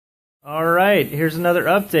Alright, here's another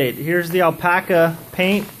update. Here's the alpaca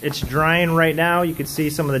paint. It's drying right now. You can see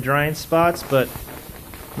some of the drying spots, but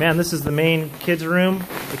man, this is the main kids room.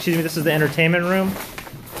 Excuse me, this is the entertainment room.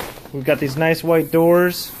 We've got these nice white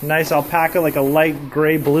doors, nice alpaca, like a light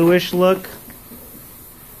gray bluish look.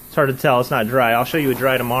 It's hard to tell, it's not dry. I'll show you it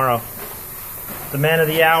dry tomorrow. The man of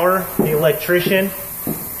the hour, the electrician.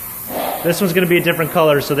 This one's gonna be a different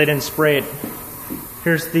color, so they didn't spray it.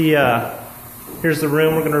 Here's the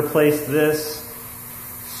room. We're going to replace this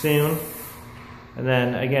soon. And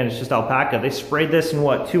then, again, it's just alpaca. They sprayed this in,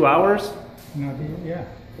 what, 2 hours? Yeah.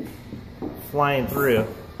 Flying through.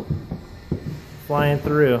 Flying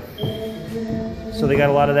through. So they got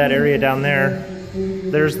a lot of that area down there.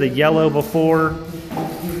 There's the yellow before.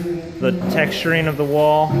 The texturing of the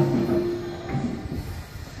wall.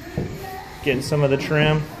 Getting some of the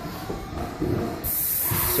trim.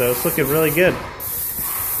 So it's looking really good.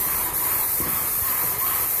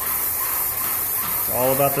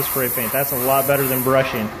 All about the spray paint. That's a lot better than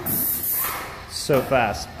brushing. So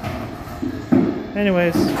fast.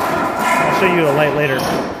 Anyways, I'll show you a light later.